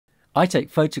I take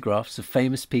photographs of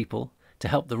famous people to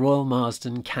help the Royal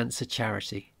Marsden Cancer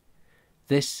Charity.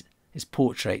 This is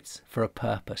Portraits for a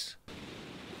Purpose.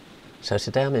 So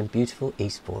today I'm in beautiful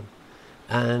Eastbourne,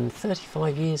 and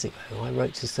 35 years ago I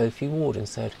wrote to Sophie Ward and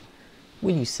said,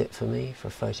 will you sit for me for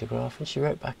a photograph? And she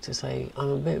wrote back to say, I'm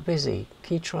a bit busy,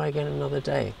 can you try again another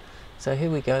day? So here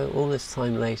we go, all this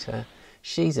time later.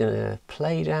 She's in a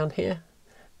play down here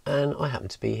and I happen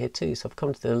to be here too, so I've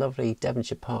come to the lovely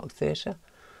Devonshire Theatre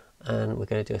and we're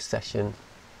going to do a session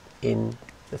in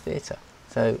the theatre.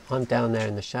 So I'm down there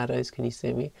in the shadows, can you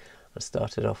see me? I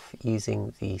started off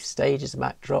using the stage as a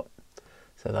backdrop,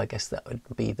 so I guess that would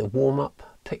be the warm-up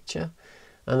picture.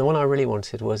 And the one I really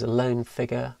wanted was a lone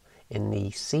figure in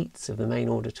the seats of the main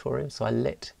auditorium, so I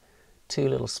lit two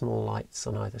little small lights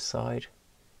on either side,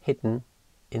 hidden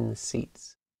in the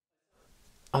seats.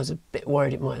 I was a bit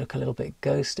worried it might look a little bit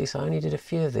ghostly, so I only did a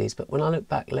few of these, but when I look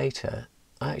back later,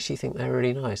 I actually think they're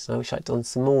really nice, and I wish I'd done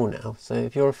some more now. So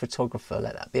if you're a photographer,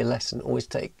 let that be a lesson. Always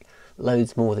take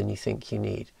loads more than you think you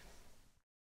need.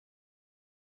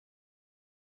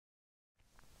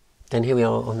 Then here we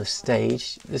are on the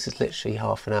stage. This is literally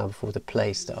half an hour before the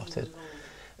play started,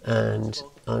 and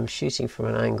I'm shooting from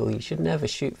an angle you should never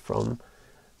shoot from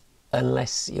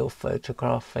unless you're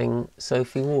photographing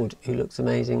Sophie Ward, who looks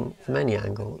amazing from any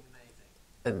angle,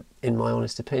 in my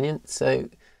honest opinion. So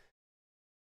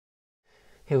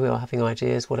here we are having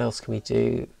ideas, what else can we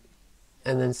do?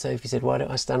 And then Sophie said, why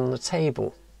don't I stand on the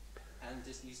table?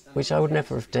 Which I would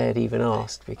never have dared even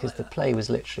ask, because the play was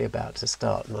literally about to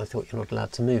start and I thought you're not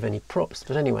allowed to move any props.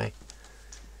 But anyway,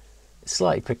 it's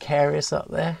slightly precarious up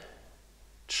there.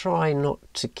 Try not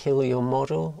to kill your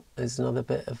model is another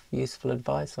bit of useful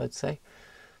advice, I'd say.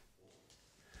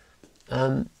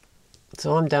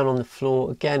 So I'm down on the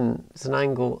floor. Again, it's an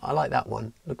angle, I like that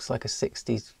one. Looks like a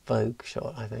 60s Vogue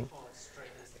shot, I think.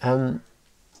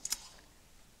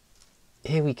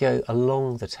 Here we go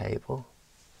along the table.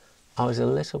 I was a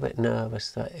little bit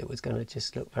nervous that it was going to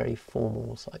just look very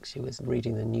formal, like she was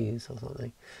reading the news or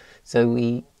something. So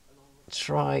we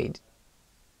tried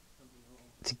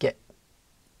to get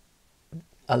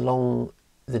along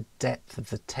the depth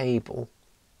of the table.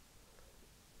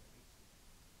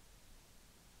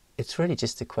 It's really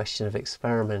just a question of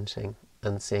experimenting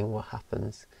and seeing what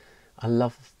happens. I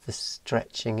love the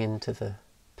stretching into the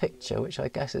picture, which I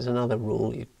guess is another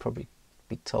rule you'd probably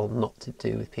be told not to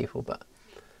do with people, but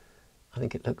I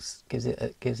think it gives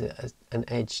it an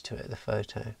edge to it, the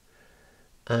photo.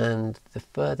 And the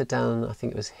further down, I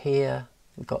think it was here,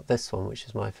 we've got this one, which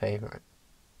is my favourite.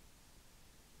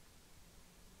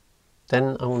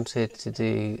 Then I wanted to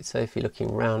do Sophie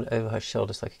looking round over her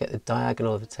shoulder so I could get the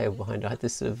diagonal of the table behind her. I had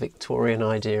this sort of Victorian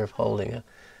idea of holding a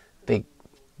big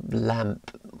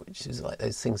lamp, which is like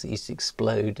those things that used to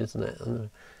explode, isn't it?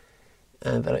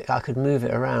 But I could move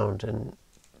it around and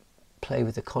play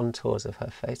with the contours of her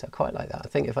face. I quite like that. I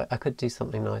think if I could do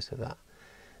something nice with that.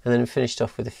 And then finished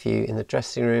off with a few in the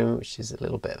dressing room, which is a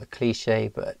little bit of a cliche,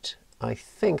 but I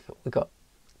think we got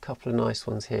a couple of nice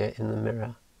ones here in the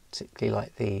mirror, particularly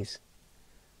like these.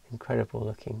 Incredible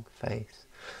looking face.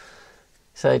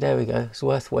 So there we go. It's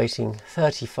worth waiting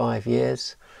 35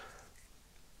 years.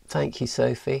 Thank you,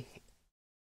 Sophie.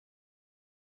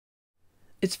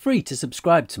 It's free to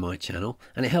subscribe to my channel,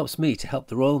 and it helps me to help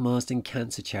the Royal Marsden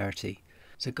Cancer Charity.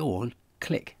 So go on,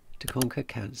 click to conquer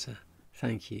cancer.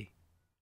 Thank you.